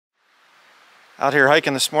Out here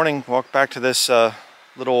hiking this morning, walked back to this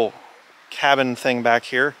little cabin thing back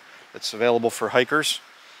here that's available for hikers.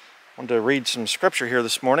 Wanted to read some scripture here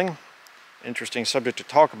this morning. Interesting subject to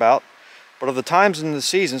talk about. But of the times and the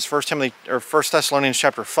seasons, 1 Thessalonians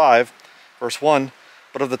chapter 5, verse 1,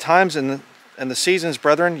 but of the times and the seasons,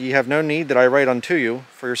 brethren, ye have no need that I write unto you,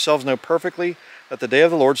 for yourselves know perfectly that the day of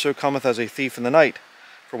the Lord so cometh as a thief in the night.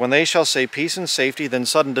 For when they shall say peace and safety, then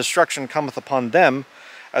sudden destruction cometh upon them,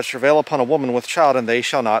 as travail upon a woman with child, and they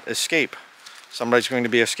shall not escape. Somebody's going to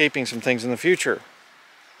be escaping some things in the future.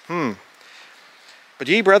 But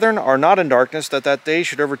ye, brethren, are not in darkness, that that day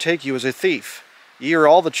should overtake you as a thief. Ye are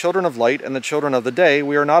all the children of light and the children of the day.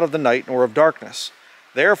 We are not of the night nor of darkness.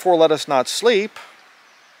 Therefore let us not sleep,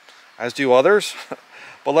 as do others,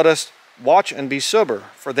 but let us watch and be sober.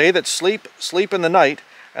 For they that sleep, sleep in the night,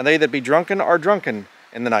 and they that be drunken are drunken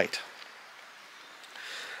in the night.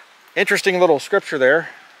 Interesting little scripture there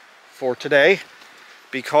for today,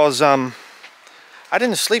 because I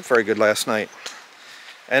didn't sleep very good last night.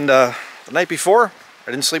 And the night before, I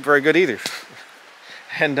didn't sleep very good either.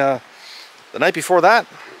 And the night before that,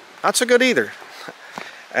 not so good either.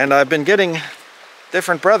 And I've been getting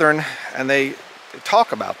different brethren, and they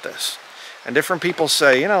talk about this. And different people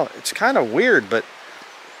say, you know, it's kind of weird, but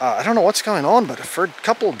I don't know what's going on, but for a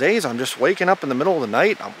couple of days I'm just waking up in the middle of the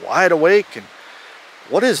night, I'm wide awake, and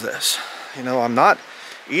what is this? You know, I'm not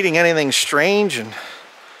eating anything strange, and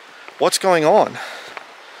what's going on?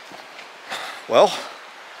 Well,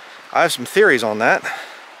 I have some theories on that.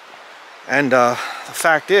 And the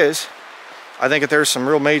fact is, I think that there's some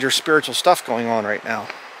real major spiritual stuff going on right now.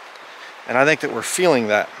 And I think that we're feeling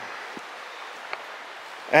that.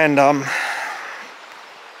 And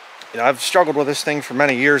you know, I've struggled with this thing for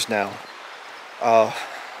many years now,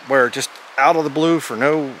 where just out of the blue, for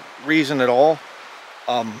no reason at all,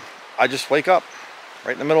 I just wake up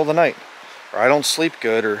right in the middle of the night, or I don't sleep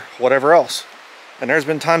good, or whatever else. And there's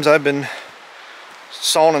been times I've been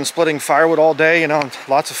sawing and splitting firewood all day, you know,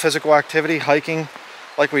 lots of physical activity, hiking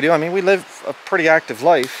like we do. I mean, we live a pretty active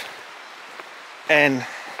life, and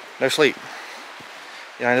no sleep.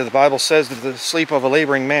 You know, the Bible says that the sleep of a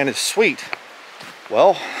laboring man is sweet.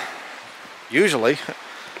 Well, usually,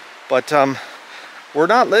 but we're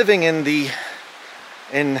not living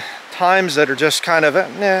in times that are just kind of,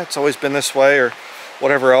 nah, it's always been this way, or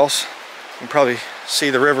whatever else. You can probably see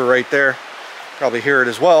the river right there, probably hear it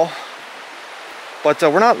as well. But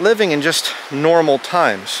we're not living in just normal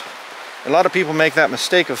times. A lot of people make that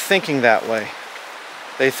mistake of thinking that way.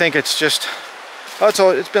 They think it's just, oh,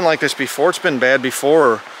 it's been like this before, it's been bad before,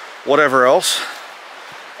 or whatever else.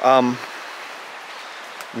 No,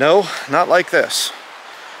 not like this.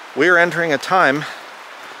 We are entering a time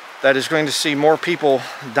that is going to see more people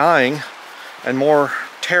dying and more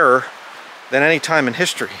terror than any time in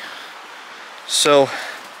history. So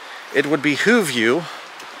it would behoove you,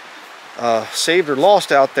 saved or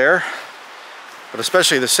lost out there, but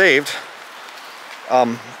especially the saved,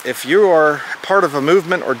 if you are part of a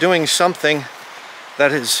movement or doing something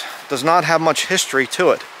that does not have much history to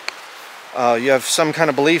it, you have some kind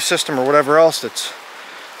of belief system or whatever else that's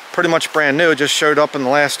pretty much brand new, just showed up in the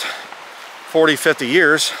last 40, 50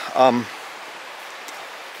 years,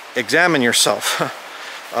 examine yourself,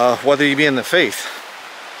 whether you be in the faith.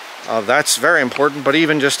 That's very important, but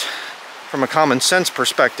even just from a common sense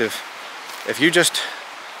perspective, if you just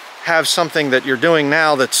have something that you're doing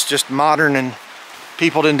now that's just modern and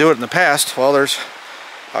people didn't do it in the past, well, there's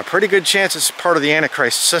a pretty good chance it's part of the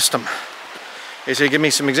Antichrist system. You say, give me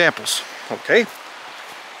some examples. Okay.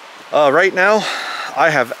 Right now, I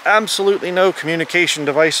have absolutely no communication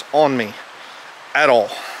device on me at all.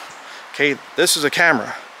 Okay, this is a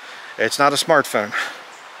camera. It's not a smartphone.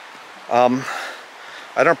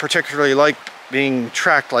 I don't particularly like being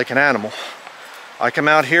tracked like an animal. I come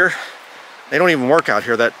out here, they don't even work out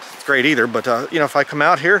here that great either, but you know, if I come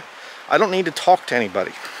out here, I don't need to talk to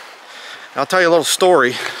anybody. And I'll tell you a little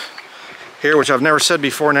story here, which I've never said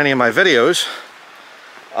before in any of my videos.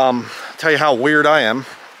 Tell you how weird I am.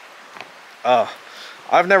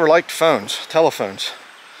 I've never liked telephones.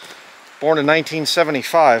 Born in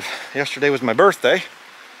 1975. Yesterday was my birthday,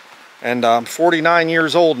 and I'm 49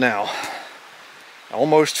 years old now.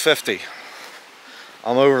 Almost 50.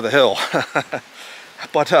 I'm over the hill.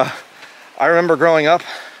 But I remember growing up,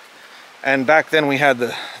 and back then we had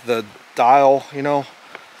the dial, you know,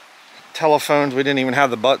 telephones. We didn't even have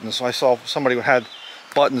the buttons. So I saw somebody who had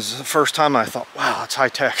buttons the first time, and I thought, wow, that's high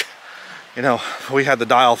tech. You know, we had the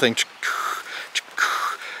dial thing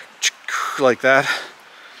like that.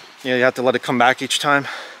 You know, you have to let it come back each time,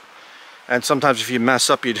 and sometimes if you mess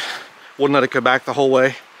up, you wouldn't let it go back the whole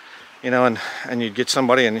way, you know, and you'd get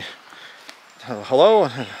somebody and Hello?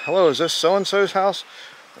 Hello, is this so-and-so's house?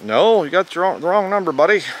 No, you got the wrong number,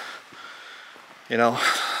 buddy. You know,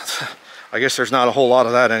 I guess there's not a whole lot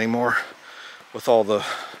of that anymore with all the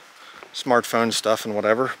smartphone stuff and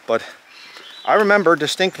whatever, but I remember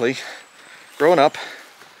distinctly growing up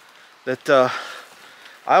that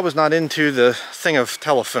I was not into the thing of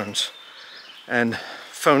telephones and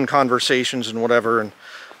phone conversations and whatever, and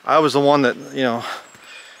I was the one that, you know,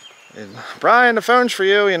 Brian, the phone's for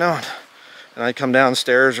you, you know, and I'd come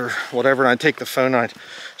downstairs or whatever, and I'd take the phone, and I'd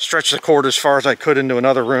stretch the cord as far as I could into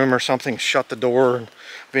another room or something, shut the door, and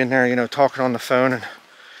be in there, you know, talking on the phone,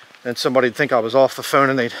 and somebody'd think I was off the phone,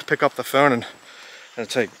 and they'd pick up the phone, and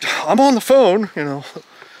I'd say, I'm on the phone, you know,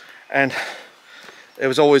 and it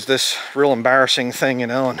was always this real embarrassing thing, you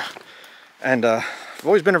know, and I've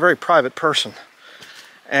always been a very private person,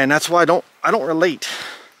 and that's why I don't relate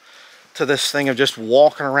to this thing of just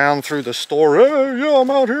walking around through the store. Hey, yeah,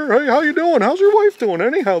 I'm out here. Hey, how you doing? How's your wife doing?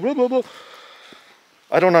 Anyhow, blah, blah, blah.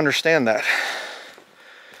 I don't understand that.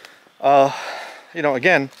 You know,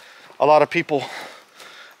 again, a lot of people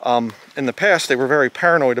in the past, they were very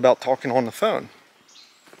paranoid about talking on the phone.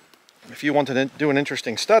 If you want to do an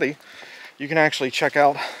interesting study, you can actually check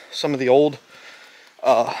out some of the old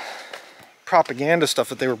propaganda stuff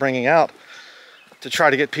that they were bringing out to try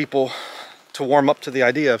to get people to warm up to the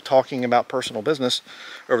idea of talking about personal business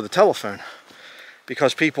over the telephone.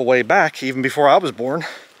 Because people way back, even before I was born,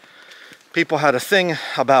 people had a thing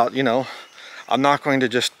about, you know, I'm not going to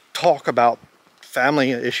just talk about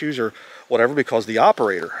family issues or whatever because the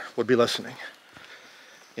operator would be listening.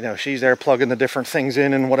 You know, she's there plugging the different things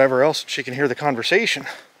in and whatever else, she can hear the conversation.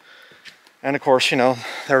 And of course, you know,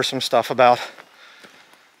 there was some stuff about,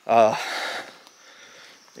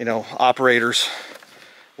 you know, operators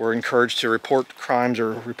were encouraged to report crimes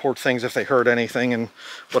or report things if they heard anything and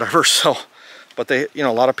whatever. So, but they, you know,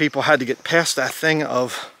 a lot of people had to get past that thing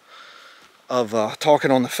of talking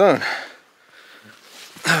on the phone.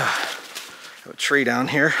 A tree down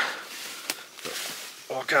here.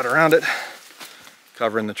 Walk out around it,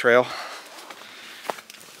 covering the trail.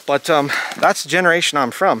 But that's the generation I'm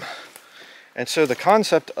from, and so the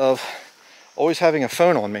concept of always having a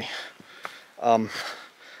phone on me,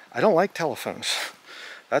 I don't like telephones.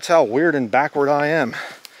 That's how weird and backward I am.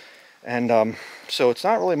 And so it's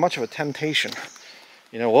not really much of a temptation.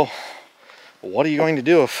 You know, well, what are you going to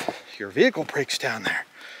do if your vehicle breaks down there?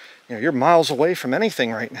 You know, you're miles away from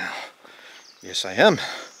anything right now. Yes, I am.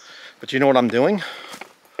 But you know what I'm doing?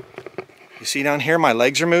 You see down here, my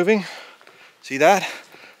legs are moving. See that?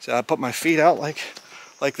 So I put my feet out like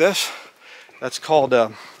this. That's called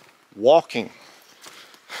walking.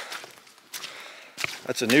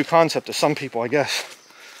 That's a new concept to some people, I guess.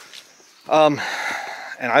 And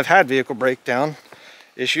I've had vehicle breakdown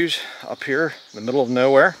issues up here in the middle of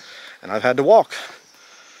nowhere, and I've had to walk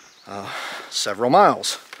several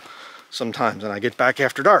miles sometimes, and I get back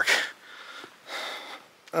after dark.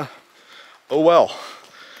 Oh well.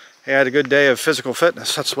 Hey, I had a good day of physical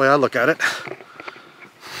fitness. That's the way I look at it.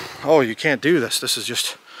 Oh, you can't do this. This is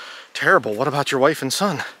just terrible. What about your wife and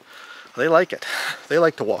son? They like it. They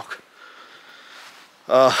like to walk.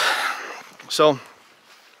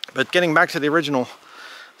 But getting back to the original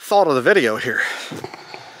thought of the video here.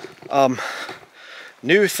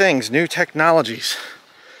 New things, new technologies.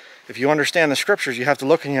 If you understand the scriptures, you have to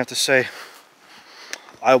look and you have to say,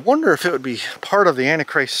 I wonder if it would be part of the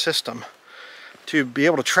Antichrist system to be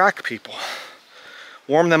able to track people,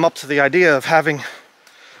 warm them up to the idea of having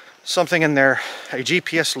something in a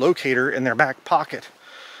GPS locator in their back pocket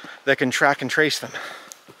that can track and trace them.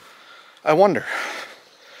 I wonder.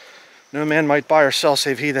 No man might buy or sell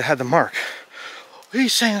save he that had the mark.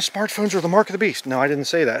 He's saying smartphones are the mark of the beast. No, I didn't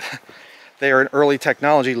say that. They are an early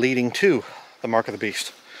technology leading to the mark of the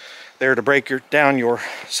beast. They are to break down your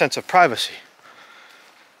sense of privacy.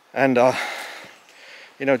 And,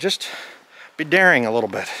 you know, just be daring a little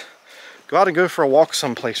bit. Go out and go for a walk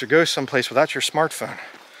someplace, or go someplace without your smartphone.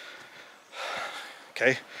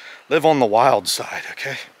 Okay? Live on the wild side,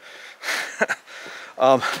 okay?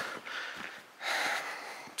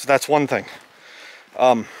 So that's one thing.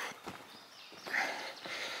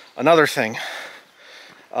 Another thing,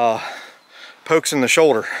 pokes in the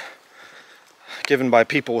shoulder given by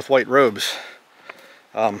people with white robes.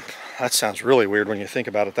 That sounds really weird when you think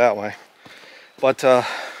about it that way. But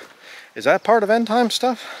is that part of end time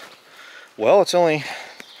stuff? Well, it's only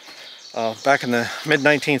back in the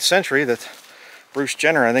mid-19th century that Bruce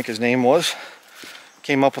Jenner, I think his name was,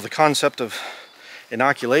 came up with the concept of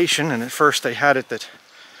inoculation. And at first they had it that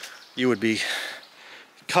you would be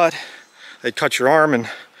cut. They'd cut your arm and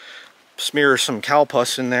smear some cow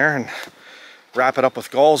pus in there and wrap it up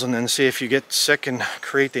with gauze and then see if you get sick and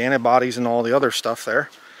create the antibodies and all the other stuff there.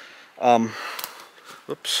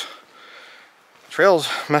 Oops. Trail's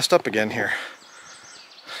messed up again here.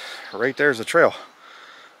 Right there's the trail.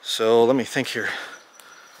 So let me think here.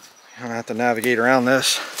 I'm gonna have to navigate around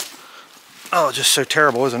this. Oh, it's just so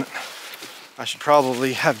terrible, isn't it? I should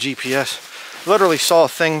probably have GPS. Literally saw a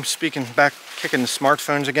thing speaking back, kicking the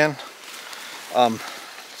smartphones again.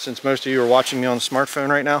 Since most of you are watching me on the smartphone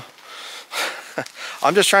right now.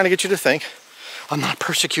 I'm just trying to get you to think. I'm not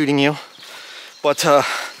persecuting you. But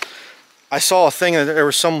I saw a thing that there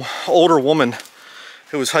was some older woman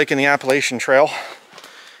who was hiking the Appalachian Trail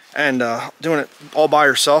and doing it all by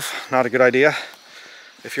herself. Not a good idea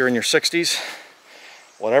if you're in your 60s,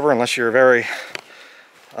 whatever, unless you're very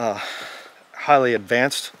highly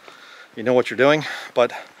advanced, you know what you're doing.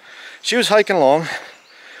 But she was hiking along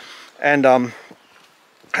and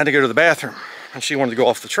had to go to the bathroom, and she wanted to go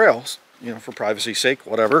off the trails, you know, for privacy's sake,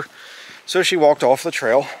 whatever. So she walked off the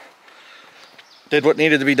trail, did what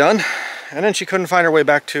needed to be done, and then she couldn't find her way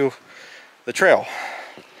back to the trail.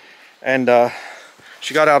 And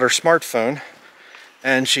she got out her smartphone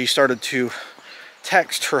and she started to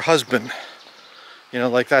text her husband, you know,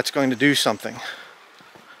 like that's going to do something.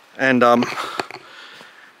 And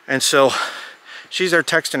so she's there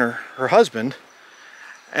texting her husband,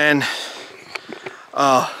 and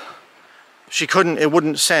she couldn't, it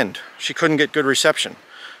wouldn't send. She couldn't get good reception.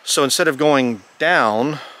 So instead of going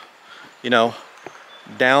down, you know,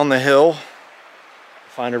 down the hill,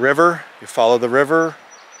 find a river, you follow the river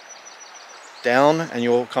down and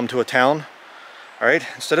you'll come to a town. All right,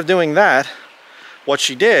 instead of doing that, what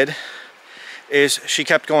she did is she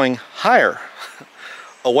kept going higher,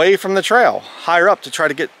 away from the trail, higher up to try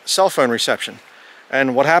to get cell phone reception.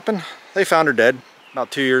 And what happened? They found her dead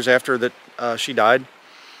about 2 years after that she died.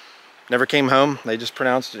 Never came home. They just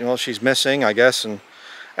pronounced, you know, she's missing, I guess, and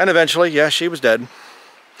eventually, yeah, she was dead.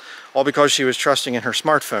 All because she was trusting in her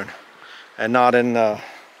smartphone and not in a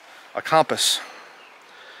compass.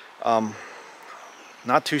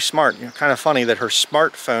 Not too smart. You know, kind of funny that her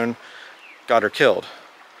smartphone got her killed.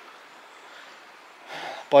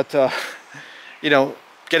 But, you know,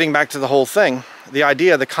 getting back to the whole thing, the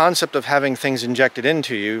idea, the concept of having things injected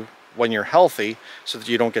into you when you're healthy so that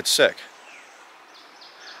you don't get sick.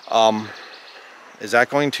 Is that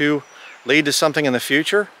going to lead to something in the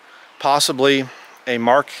future? Possibly a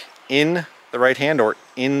mark in the right hand or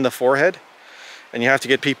in the forehead? And you have to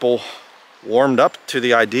get people warmed up to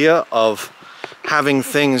the idea of having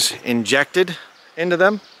things injected into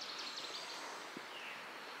them?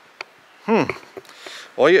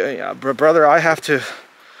 Well, yeah, brother, I have to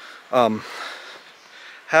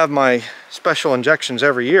have my special injections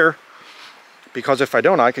every year because if I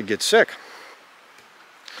don't, I could get sick.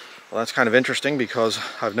 Well, that's kind of interesting because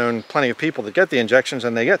I've known plenty of people that get the injections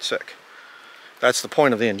and they get sick. That's the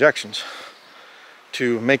point of the injections,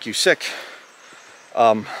 to make you sick.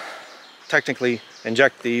 Technically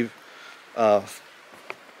inject the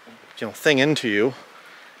you know, thing into you,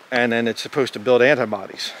 and then it's supposed to build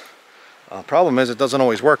antibodies. Problem is, it doesn't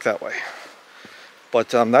always work that way. But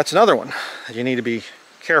that's another one that you need to be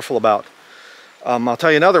careful about. I'll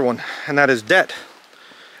tell you another one, and that is debt.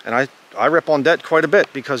 And I rip on debt quite a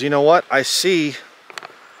bit because, you know what, I see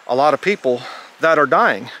a lot of people that are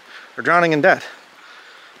dying. They're drowning in debt.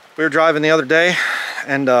 We were driving the other day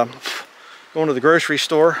and going to the grocery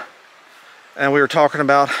store, and we were talking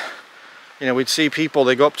about, you know, we'd see people,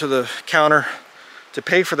 they go up to the counter to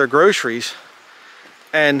pay for their groceries,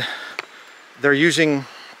 and they're using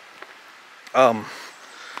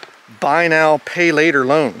buy now, pay later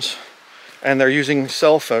loans, and they're using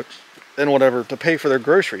cell phones and whatever to pay for their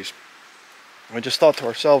groceries. And we just thought to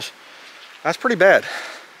ourselves, that's pretty bad.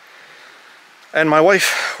 And my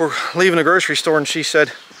wife, we're leaving the grocery store, and she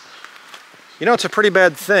said, you know, it's a pretty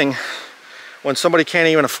bad thing when somebody can't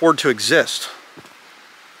even afford to exist.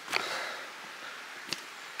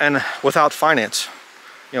 And without finance,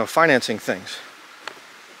 you know, financing things.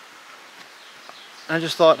 And I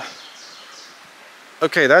just thought,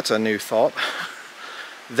 okay, that's a new thought.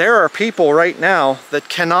 There are people right now that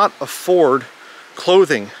cannot afford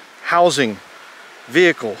clothing, housing,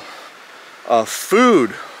 vehicle,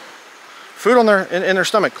 food on their in their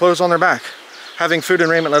stomach, clothes on their back. Having food and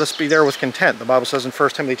raiment, let us be there with content. The Bible says in 1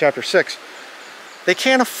 Timothy chapter 6. They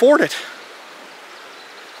can't afford it.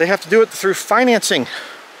 They have to do it through financing.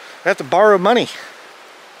 They have to borrow money.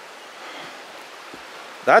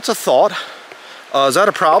 That's a thought. Is that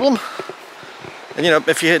a problem? And you know,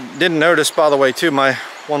 if you didn't notice, by the way, too, my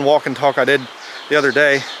one walk and talk I did the other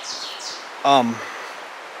day, I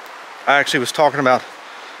actually was talking about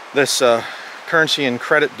this currency and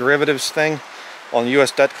credit derivatives thing. on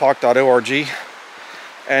usdebtclock.org,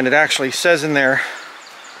 and it actually says in there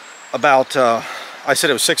about, I said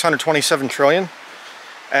it was 627 trillion,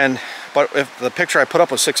 but if the picture I put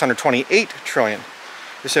up was 628 trillion.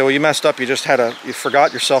 You say, well, you messed up, you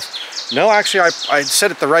forgot yourself. No, actually, I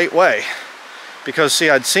said it the right way. Because, see,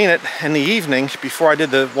 I'd seen it in the evening before I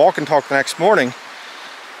did the walk and talk the next morning.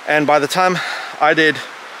 And by the time I did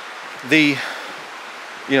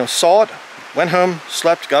saw it, went home,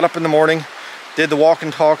 slept, got up in the morning, did the walk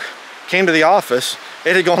and talk, came to the office,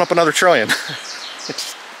 it had gone up another trillion.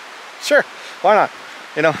 Sure, why not?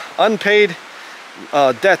 Unpaid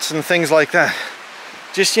debts and things like that.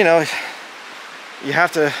 Just, you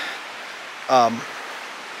have to,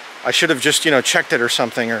 I should have just, checked it or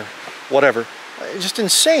something or whatever. It's just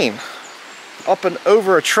insane. Up and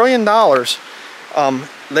over $1 trillion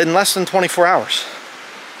in less than 24 hours.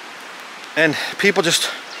 And people just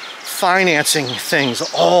financing things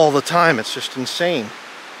all the time. It's just insane.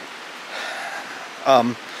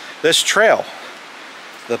 This trail,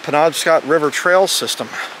 the Penobscot River Trail System,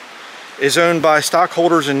 is owned by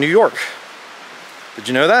stockholders in New York. Did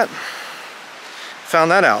you know that? Found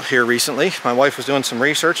that out here recently. My wife was doing some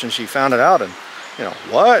research and she found it out, and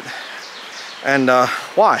what? And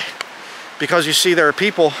why? Because you see, there are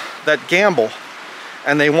people that gamble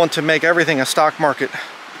and they want to make everything a stock market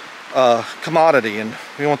commodity, and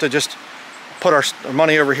we want to just put our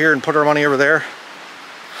money over here and put our money over there.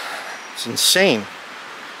 It's insane.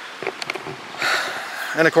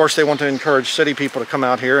 And of course they want to encourage city people to come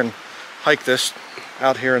out here and hike this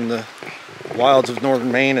out here in the wilds of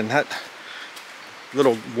northern Maine, and that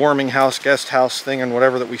little warming house, guest house thing and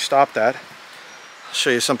whatever that we stopped at. I'll show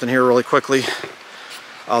you something here really quickly.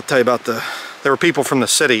 I'll tell you about there were people from the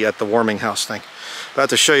city at the warming house thing. About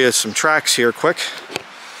to show you some tracks here quick.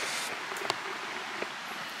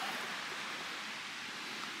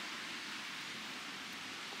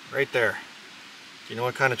 Right there. Do you know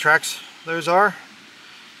what kind of tracks those are?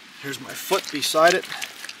 Here's my foot beside it.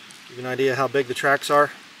 Give you an idea how big the tracks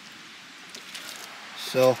are.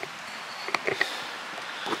 So,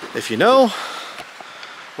 if you know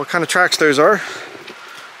what kind of tracks those are,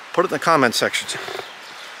 put it in the comment section.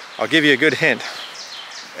 I'll give you a good hint.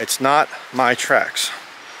 It's not my tracks,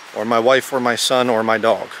 or my wife, or my son, or my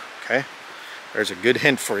dog. Okay? There's a good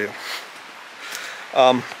hint for you.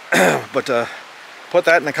 But put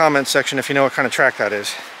that in the comment section if you know what kind of track that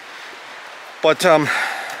is. But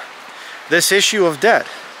this issue of debt,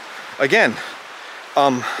 again,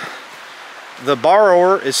 the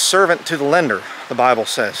borrower is servant to the lender, the Bible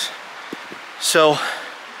says. So,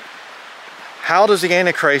 how does the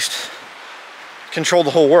Antichrist control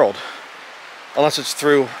the whole world? Unless it's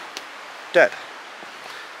through debt.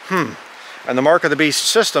 And the mark of the beast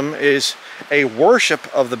system is a worship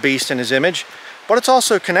of the beast and his image, but it's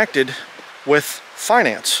also connected with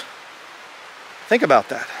finance. Think about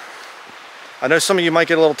that. I know some of you might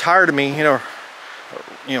get a little tired of me,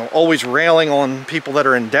 always railing on people that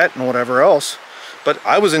are in debt and whatever else, but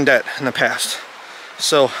I was in debt in the past.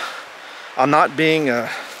 So I'm not being a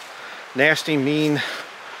nasty, mean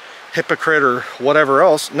hypocrite or whatever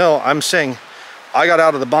else. No, I'm saying I got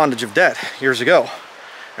out of the bondage of debt years ago.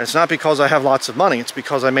 And it's not because I have lots of money, it's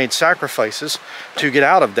because I made sacrifices to get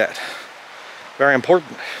out of debt. Very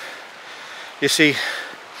important. You see,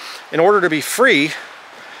 in order to be free,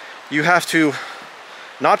 you have to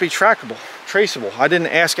not be traceable. I didn't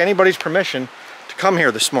ask anybody's permission to come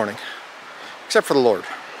here this morning, except for the Lord.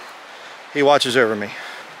 He watches over me.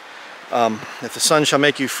 If the Son shall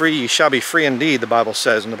make you free, you shall be free indeed, the Bible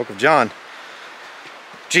says in the book of John.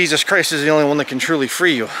 Jesus Christ is the only one that can truly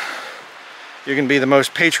free you. You can be the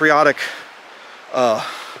most patriotic,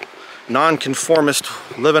 nonconformist,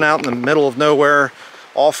 living out in the middle of nowhere,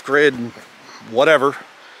 off-grid, whatever.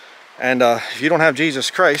 And if you don't have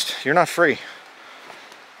Jesus Christ, you're not free.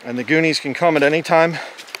 And the Goonies can come at any time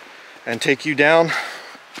and take you down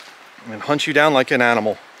and hunt you down like an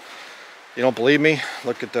animal. You don't believe me?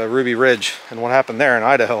 Look at the Ruby Ridge and what happened there in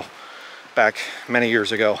Idaho back many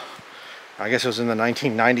years ago. I guess it was in the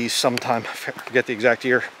 1990s sometime. I forget the exact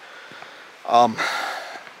year.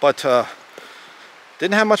 But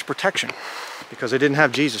didn't have much protection because they didn't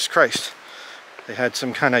have Jesus Christ. They had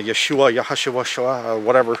some kind of Yahshua, or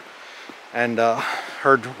whatever. And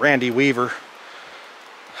heard Randy Weaver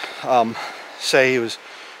say he was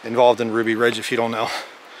involved in Ruby Ridge, if you don't know.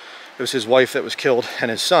 It was his wife that was killed and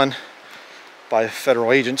his son by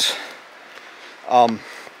federal agents. But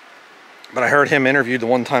I heard him interviewed the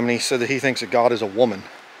one time and he said that he thinks that God is a woman.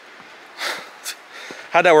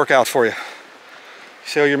 How'd that work out for you? You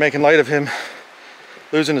say, oh, you're making light of him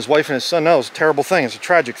losing his wife and his son. No, it's a terrible thing. It's a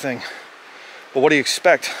tragic thing. But what do you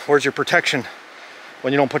expect? Where's your protection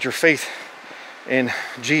when you don't put your faith in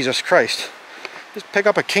Jesus Christ. Just pick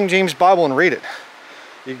up a King James Bible and read it.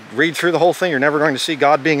 You read through the whole thing, you're never going to see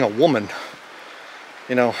God being a woman.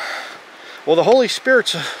 You know, well, the Holy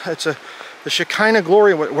Spirit's the Shekinah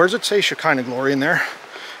glory. Where does it say Shekinah glory in there?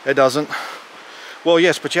 It doesn't. Well,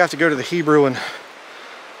 yes, but you have to go to the Hebrew and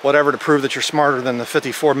whatever to prove that you're smarter than the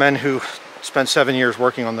 54 men who spent 7 years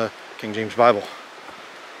working on the King James Bible.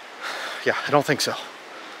 Yeah, I don't think so.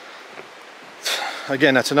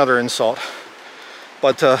 Again, that's another insult.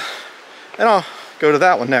 But, and I'll go to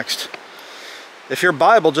that one next. If your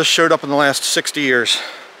Bible just showed up in the last 60 years,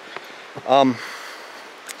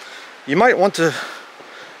 you might want to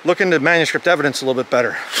look into manuscript evidence a little bit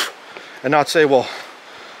better and not say, well,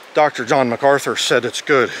 Dr. John MacArthur said it's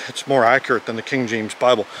good. It's more accurate than the King James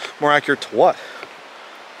Bible. More accurate to what?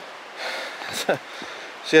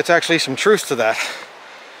 See, it's actually some truth to that.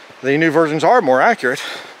 The new versions are more accurate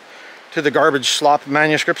to the garbage slop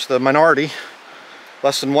manuscripts, the minority,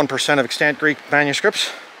 less than 1% of extant Greek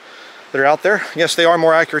manuscripts that are out there. Yes, they are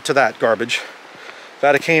more accurate to that garbage.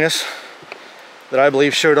 Vaticanus, that I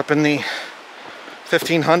believe showed up in the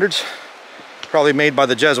 1500s, probably made by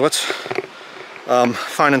the Jesuits.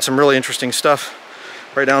 Finding some really interesting stuff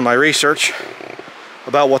right down my research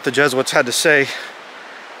about what the Jesuits had to say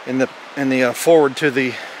in the forward to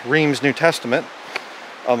the Reims New Testament,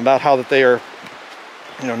 about how that they are,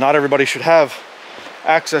 you know, not everybody should have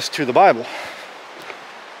access to the Bible.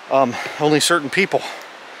 Only certain people,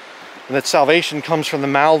 and that salvation comes from the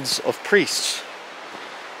mouths of priests.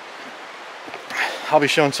 I'll be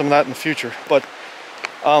showing some of that in the future, but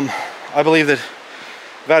I believe that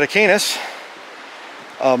Vaticanus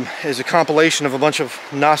is a compilation of a bunch of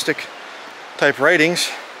Gnostic type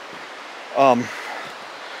writings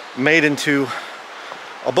made into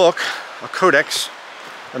a book, a codex,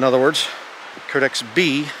 in other words. Codex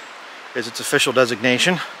B is its official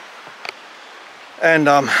designation, and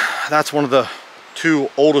that's one of the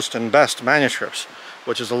 2 oldest and best manuscripts,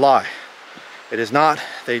 which is a lie. It is not.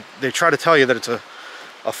 They try to tell you that it's a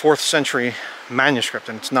 4th century manuscript,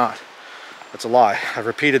 and it's not. It's a lie. I've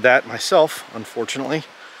repeated that myself, unfortunately,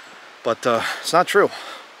 but it's not true.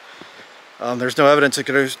 There's no evidence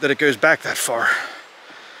that it goes back that far.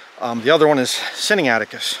 The other one is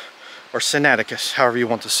Sinaiticus, or Sinaiticus, however you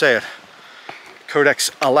want to say it.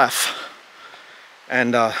 Codex Aleph.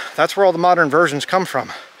 And that's where all the modern versions come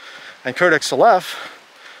from. And Codex Aleph,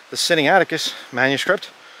 the Sinaiticus manuscript,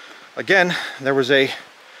 again, there was a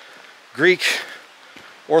Greek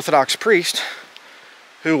Orthodox priest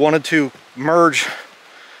who wanted to merge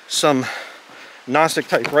some Gnostic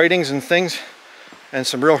type writings and things and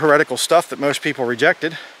some real heretical stuff that most people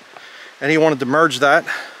rejected, and he wanted to merge that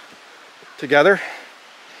together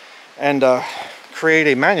and create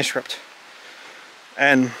a manuscript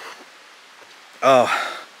and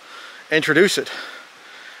introduce it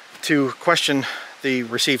to question the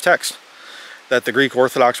received text that the Greek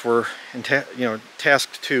Orthodox were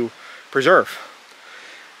tasked to preserve.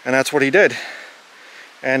 And that's what he did.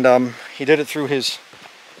 And he did it through his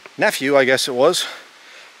nephew, I guess it was,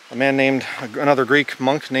 a man named, another Greek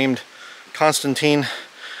monk named Constantine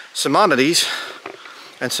Simonides.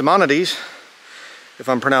 And Simonides, if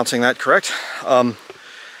I'm pronouncing that correct,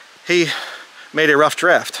 he made a rough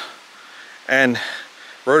draft and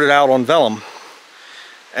wrote it out on vellum,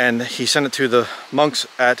 and he sent it to the monks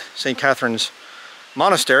at St. Catherine's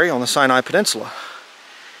Monastery on the Sinai Peninsula.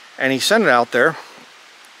 And he sent it out there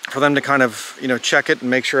for them to kind of, check it and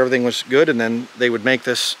make sure everything was good, and then they would make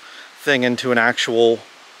this thing into an actual,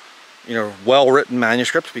 well-written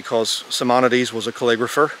manuscript, because Simonides was a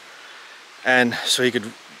calligrapher, and so he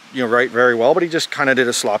could, write very well, but he just kind of did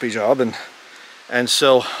a sloppy job. And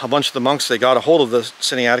so a bunch of the monks, they got a hold of the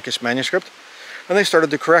Sinaiticus manuscript, and they started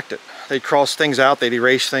to correct it. They'd cross things out, they'd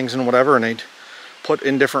erase things and whatever, and they'd put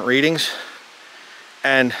in different readings,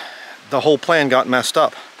 and the whole plan got messed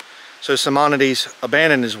up. So Simonides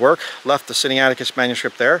abandoned his work, left the Sinaiticus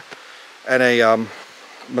manuscript there, and a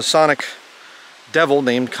Masonic devil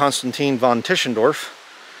named Constantine von Tischendorf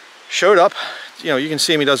showed up. You can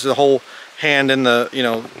see him, he does the whole hand in the,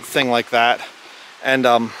 thing like that. And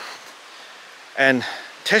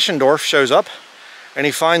Tischendorf shows up, and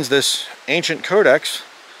he finds this ancient codex,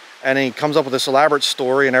 and he comes up with this elaborate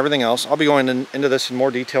story and everything else. I'll be going into this in more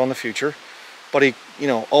detail in the future. But he,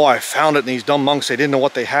 oh, I found it, and these dumb monks, they didn't know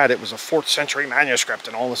what they had. It was a 4th century manuscript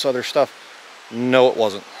and all this other stuff. No, it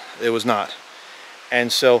wasn't. It was not.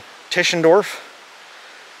 And so Tischendorf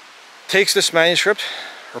takes this manuscript,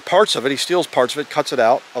 or parts of it, he steals parts of it, cuts it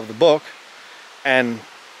out of the book, and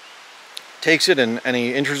takes it and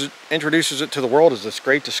he introduces it to the world as this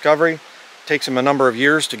great discovery. It takes him a number of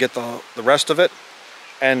years to get the rest of it.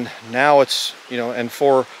 And now it's, you know, and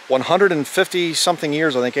for 150 something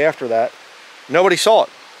years, I think, after that, nobody saw it.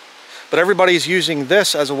 But everybody's using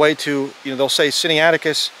this as a way to, you know, they'll say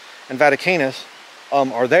Sinaiticus and Vaticanus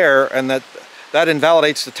are there, and that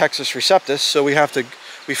invalidates the Textus Receptus. So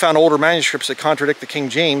we found older manuscripts that contradict the King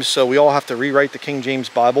James, so we all have to rewrite the King James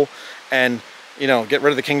Bible and, you know, get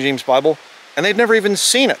rid of the King James Bible. And they've never even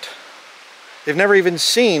seen it. They've never even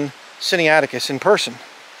seen Sinaiticus in person.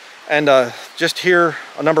 And just here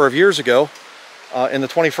a number of years ago, in the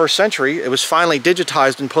 21st century, it was finally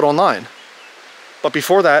digitized and put online. But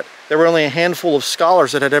before that, there were only a handful of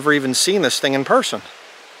scholars that had ever even seen this thing in person.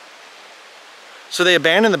 So they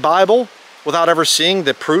abandoned the Bible without ever seeing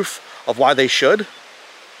the proof of why they should?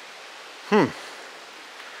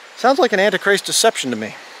 Sounds like an Antichrist deception to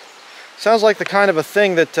me. Sounds like the kind of a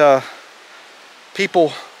thing that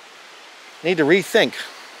people need to rethink.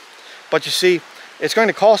 But you see, it's going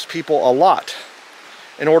to cost people a lot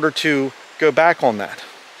in order to go back on that.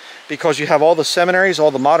 Because you have all the seminaries,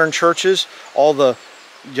 all the modern churches, all the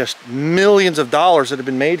just millions of dollars that have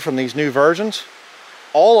been made from these new versions,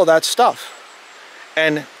 all of that stuff.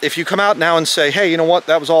 And if you come out now and say, hey, you know what,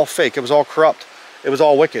 that was all fake, it was all corrupt, it was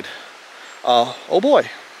all wicked, oh boy,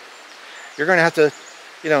 you're going to have to,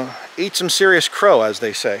 you know, eat some serious crow, as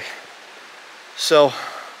they say. So,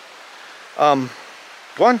 go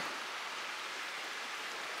on.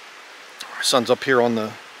 My son's up here on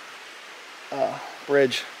the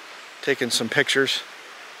bridge taking some pictures.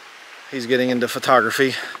 He's getting into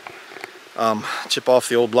photography. Chip off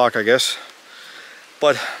the old block, I guess.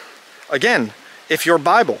 But again, if your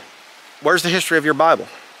Bible, where's the history of your Bible?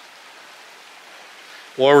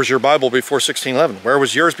 Where was your Bible before 1611? Where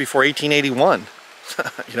was yours before 1881?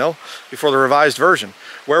 You know, before the Revised Version.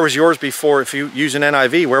 Where was yours before, if you use an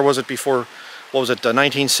NIV, where was it before, what was it,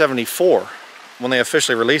 1974? When they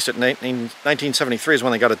officially released it, 1973 is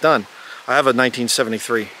when they got it done. I have a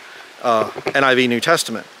 1973 NIV New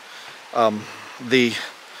Testament. The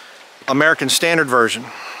American Standard Version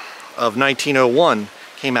of 1901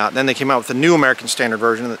 came out. Then they came out with the New American Standard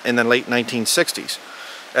Version in the late 1960s.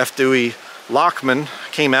 F. Dewey Lockman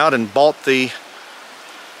came out and bought the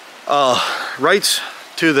rights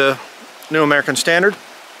to the New American Standard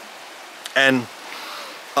and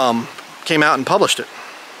came out and published it.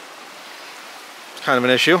 It's kind of an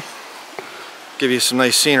issue. Give you some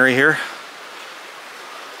nice scenery here.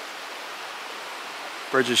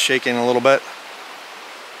 Bridge is shaking a little bit.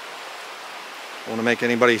 Don't want to make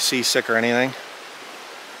anybody seasick or anything.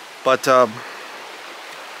 But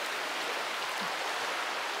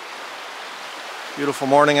beautiful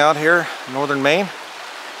morning out here in northern Maine.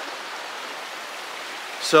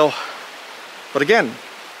 So, but again,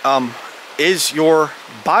 is your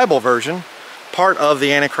Bible version part of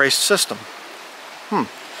the Antichrist system?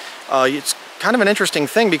 It's kind of an interesting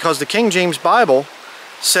thing, because the King James Bible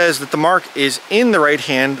says that the mark is in the right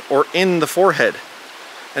hand or in the forehead.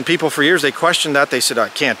 And people for years, they questioned that. They said,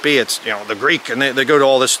 it can't be, it's, you know, the Greek, and they go to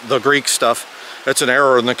all this, the Greek stuff. It's an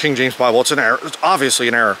error in the King James Bible. It's an error. It's obviously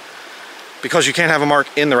an error. Because you can't have a mark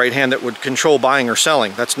in the right hand that would control buying or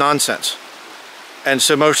selling. That's nonsense. And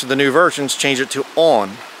so most of the new versions change it to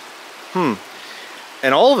on.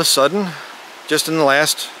 And all of a sudden, just in the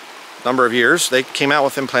last number of years, they came out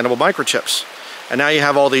with implantable microchips. And now you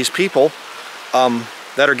have all these people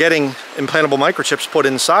that are getting implantable microchips put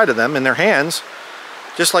inside of them in their hands,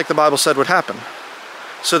 just like the Bible said would happen.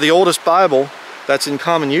 So the oldest Bible that's in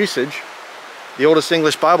common usage, the oldest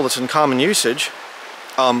English Bible that's in common usage,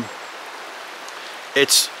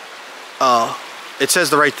 it says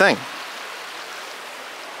the right thing.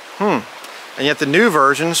 And yet the new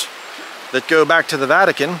versions that go back to the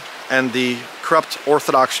Vatican and the corrupt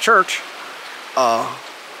Orthodox Church,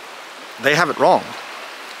 they have it wrong.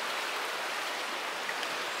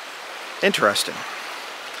 Interesting.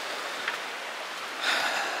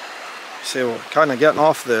 See, we're kind of getting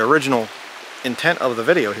off the original intent of the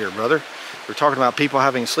video here, brother. We're talking about people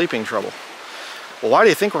having sleeping trouble. Well, why do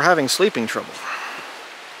you think we're having sleeping trouble?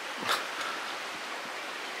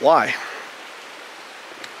 Why?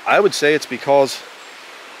 I would say it's because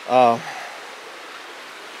the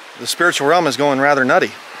spiritual realm is going rather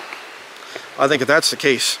nutty. I think if that's the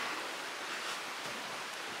case.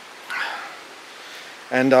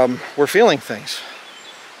 And we're feeling things.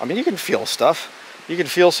 I mean, you can feel stuff. You can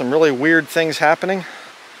feel some really weird things happening.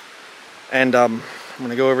 And I'm going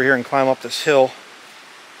to go over here and climb up this hill.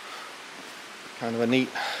 Kind of a neat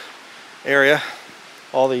area.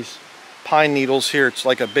 All these pine needles here. It's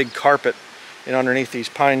like a big carpet in underneath these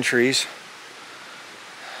pine trees.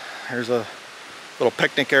 There's a little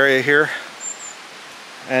picnic area here.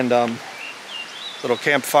 And little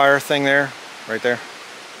campfire thing there, right there.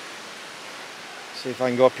 See if I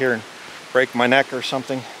can go up here and break my neck or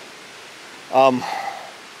something. It's a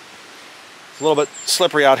little bit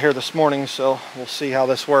slippery out here this morning, so we'll see how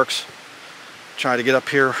this works. Try to get up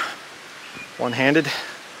here one-handed.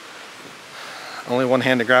 Only one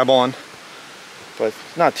hand to grab on, but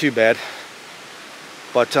not too bad.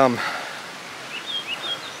 But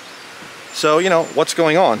so you know what's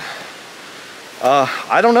going on.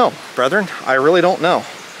 I don't know, brethren. I really don't know.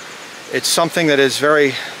 It's something that is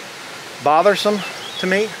very bothersome to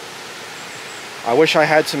me. I wish I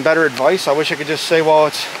had some better advice. I wish I could just say, well,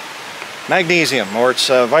 it's magnesium, or it's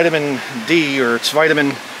vitamin D, or it's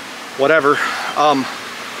vitamin whatever. I'm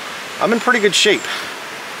in pretty good shape,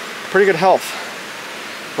 pretty good health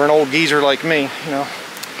for an old geezer like me, you know.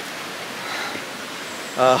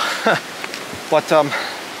 But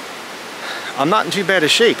I'm not in too bad a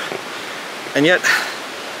shape, and yet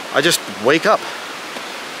I just wake up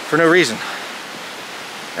for no reason.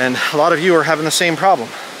 And a lot of you are having the same problem.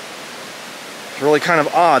 It's really kind of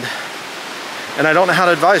odd, and I don't know how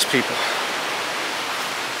to advise people.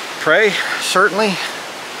 Pray, certainly.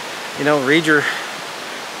 You know, read your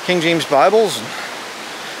King James Bibles and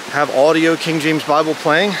have audio King James Bible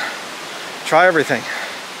playing. Try everything.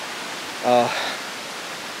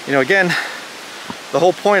 You know, again, the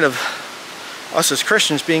whole point of us as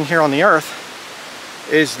Christians being here on the earth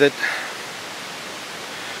is that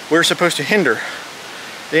we're supposed to hinder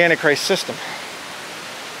the Antichrist system.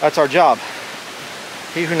 That's our job.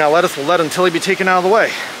 He who now letteth will let until he be taken out of the way.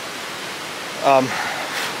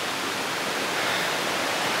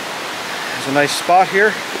 There's a nice spot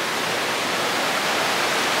here.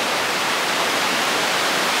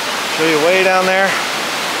 Show you way down there,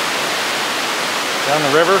 down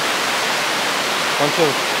the river. Bunch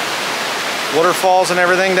of waterfalls and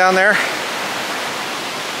everything down there.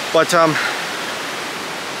 But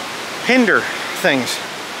hinder things.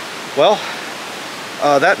 Well,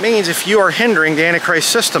 that means if you are hindering the Antichrist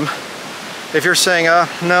system, if you're saying,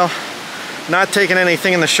 no, not taking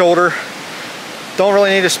anything in the shoulder, don't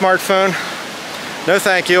really need a smartphone, no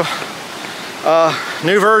thank you,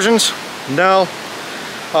 new versions, no,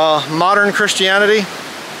 modern Christianity,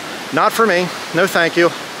 not for me, no thank you.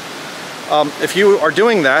 If you are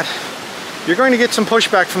doing that, you're going to get some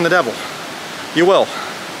pushback from the devil. You will.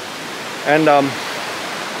 And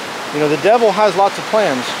you know, the devil has lots of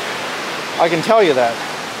plans. I can tell you that.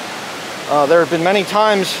 There have been many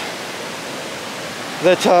times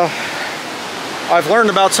that I've learned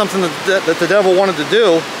about something that the devil wanted to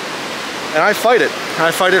do, and I fight it. And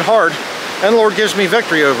I fight it hard, and the Lord gives me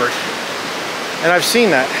victory over it. And I've seen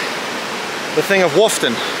that. The thing of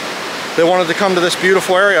Wolfton. They wanted to come to this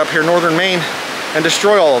beautiful area up here, northern Maine, and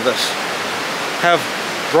destroy all of this. Have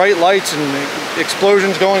bright lights and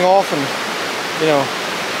explosions going off, and, you know,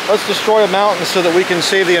 let's destroy a mountain so that we can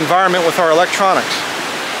save the environment with our electronics.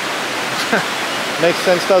 Makes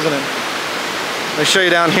sense, doesn't it? Let me show you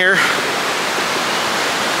down here.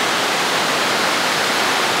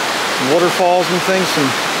 Some waterfalls and things, some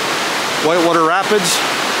whitewater rapids.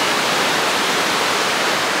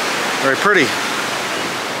 Very pretty.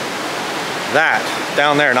 That,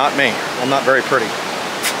 down there, not me. I'm not very pretty.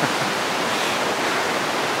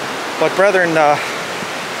 But brethren,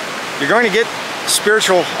 you're going to get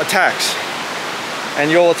spiritual attacks, and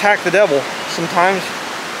you'll attack the devil. Sometimes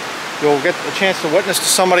you'll get a chance to witness to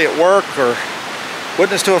somebody at work or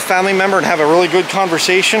witness to a family member and have a really good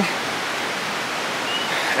conversation,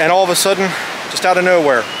 and all of a sudden, just out of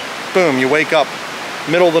nowhere, boom, you wake up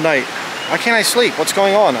middle of the night. Why can't I sleep? What's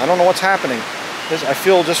going on? I don't know what's happening. I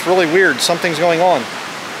feel just really weird. Something's going on.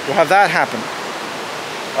 You'll have that happen.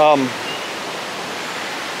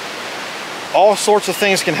 All sorts of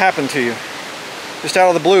things can happen to you. Just out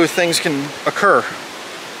of the blue, things can occur.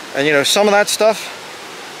 And you know, some of that stuff,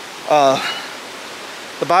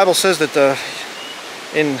 the Bible says that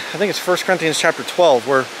in, I think it's 1 Corinthians chapter 12,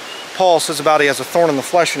 where Paul says about he has a thorn in the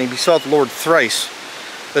flesh, and he besought the Lord thrice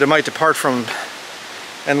that it might depart from him.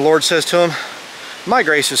 And the Lord says to him, my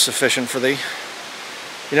grace is sufficient for thee.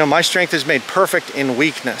 You know, my strength is made perfect in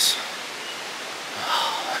weakness.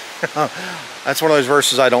 That's one of those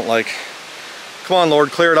verses I don't like. Come on,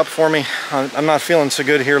 Lord, clear it up for me. I'm not feeling so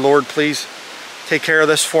good here, Lord. Please take care of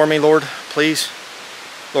this for me, Lord. Please.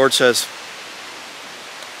 Lord says,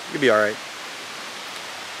 you'll be all right.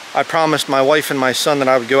 I promised my wife and my son that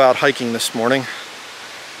I would go out hiking this morning.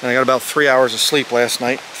 And I got about 3 hours of sleep last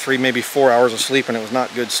night. 3, maybe 4 hours of sleep, and it was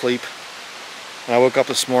not good sleep. And I woke up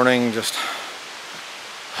this morning just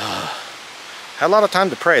had a lot of time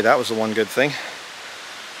to pray. That was the one good thing.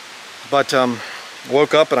 But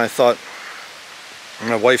woke up and I thought,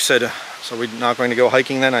 my wife said, so we're not going to go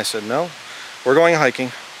hiking then? I said, no, we're going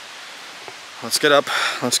hiking. let's get up.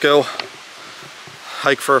 Let's go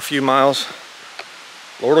hike for a few miles.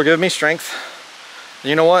 Lord will give me strength. And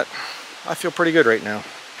you know what? I feel pretty good right now.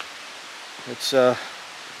 It's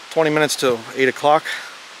 20 minutes till 8 o'clock.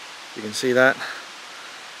 You can see that.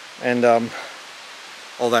 And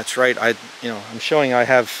oh, that's right. I'm showing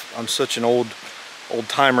I'm such an old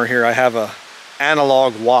timer here. I have a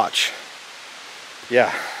analog watch.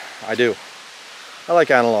 Yeah, I do. I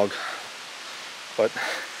like analog, but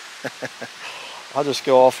I'll just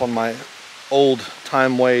go off on my old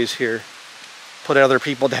time ways here. Put other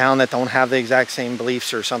people down that don't have the exact same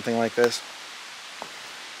beliefs or something like this.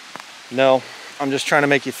 No, I'm just trying to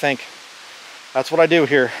make you think. That's what I do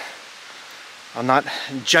here. I'm not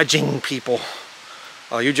judging people.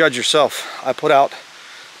 You judge yourself. I put out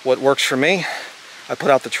what works for me. I put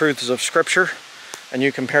out the truths of Scripture, and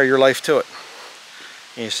you compare your life to it.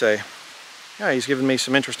 And you say, yeah, he's given me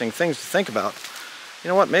some interesting things to think about. You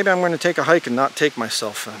know what, maybe I'm going to take a hike and not take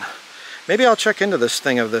myself. And maybe I'll check into this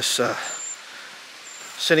thing of this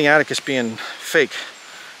Sitting Atticus being fake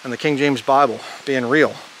and the King James Bible being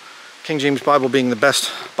real. King James Bible being the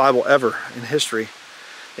best Bible ever in history.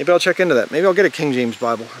 Maybe I'll check into that. Maybe I'll get a King James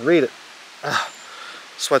Bible and read it.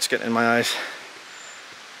 Sweat's getting in my eyes.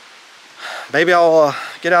 Maybe I'll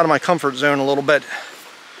get out of my comfort zone a little bit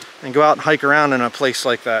and go out and hike around in a place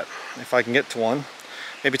like that, if I can get to one.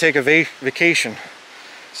 Maybe take a vacation.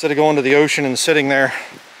 Instead of going to the ocean and sitting there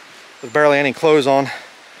with barely any clothes on,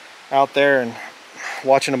 out there and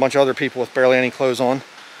watching a bunch of other people with barely any clothes on.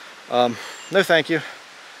 No thank you.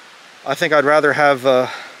 I think I'd rather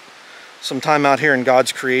have some time out here in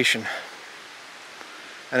God's creation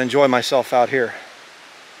and enjoy myself out here.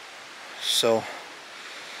 So,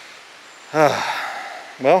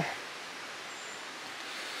 well,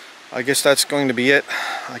 I guess that's going to be it.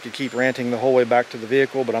 I could keep ranting the whole way back to the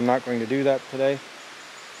vehicle, but I'm not going to do that today.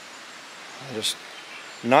 I'm just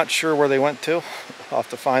not sure where they went to. I'll have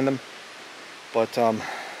to find them. But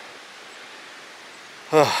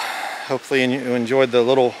hopefully you enjoyed the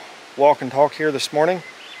little walk and talk here this morning.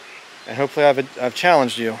 And hopefully I've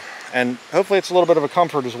challenged you. And hopefully it's a little bit of a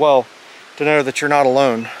comfort as well to know that you're not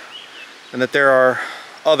alone. And that there are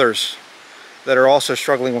others that are also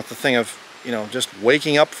struggling with the thing of, just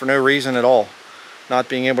waking up for no reason at all. Not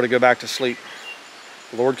being able to go back to sleep.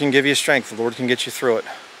 The Lord can give you strength. The Lord can get you through it.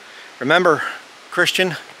 Remember,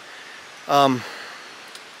 Christian,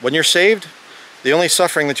 when you're saved, the only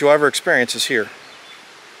suffering that you'll ever experience is here.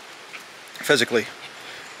 Physically.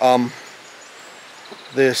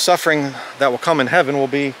 The suffering that will come in heaven will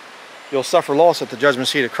be, you'll suffer loss at the judgment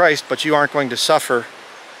seat of Christ, but you aren't going to suffer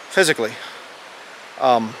physically.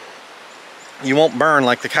 You won't burn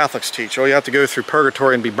like the Catholics teach. Oh, you have to go through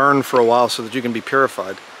purgatory and be burned for a while so that you can be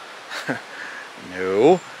purified.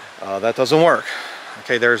 No, that doesn't work.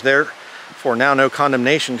 Okay, there's therefore now no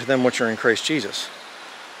condemnation to them which are in Christ Jesus.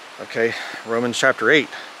 Okay, Romans chapter 8,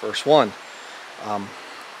 verse 1.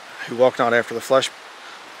 Who walk not after the flesh,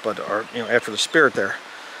 but are after the Spirit there.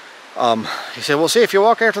 He said, well, see, if you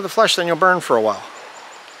walk after the flesh, then you'll burn for a while.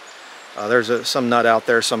 There's some nut out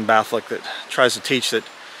there, some Catholic that tries to teach that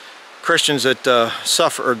Christians that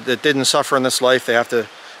suffer, or that didn't suffer in this life, they have to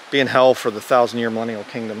be in hell for the 1,000-year millennial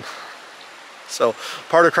kingdom. So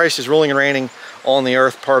part of Christ is ruling and reigning on the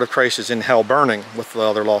earth. Part of Christ is in hell burning with the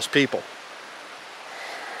other lost people.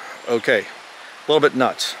 Okay, a little bit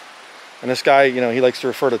nuts. And this guy, he likes to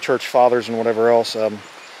refer to church fathers and whatever else.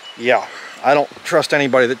 Yeah, I don't trust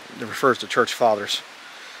anybody that refers to church fathers.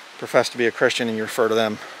 Profess to be a Christian and you refer to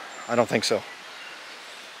them. I don't think so.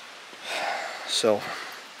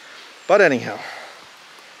 But anyhow,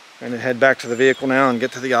 I'm going to head back to the vehicle now and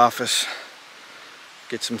get to the office.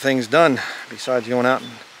 Get some things done besides going out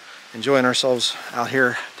and enjoying ourselves out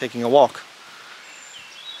here taking a walk.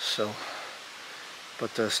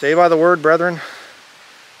 But stay by the word, brethren.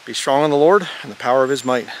 Be strong in the Lord and the power of His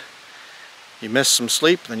might. You miss some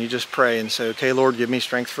sleep, then you just pray and say, okay, Lord, give me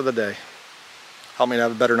strength for the day. Help me to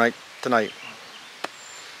have a better night tonight.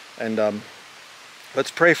 And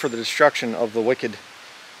let's pray for the destruction of the wicked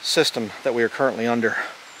system that we are currently under.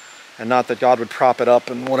 And not that God would prop it up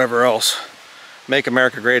and whatever else. Make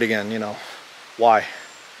America great again, Why?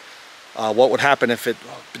 What would happen if it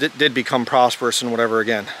did become prosperous and whatever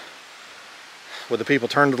again? Would the people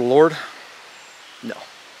turn to the Lord?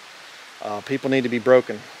 No. People need to be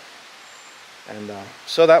broken. And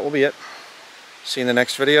so that will be it. See you in the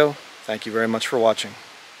next video. Thank you very much for watching.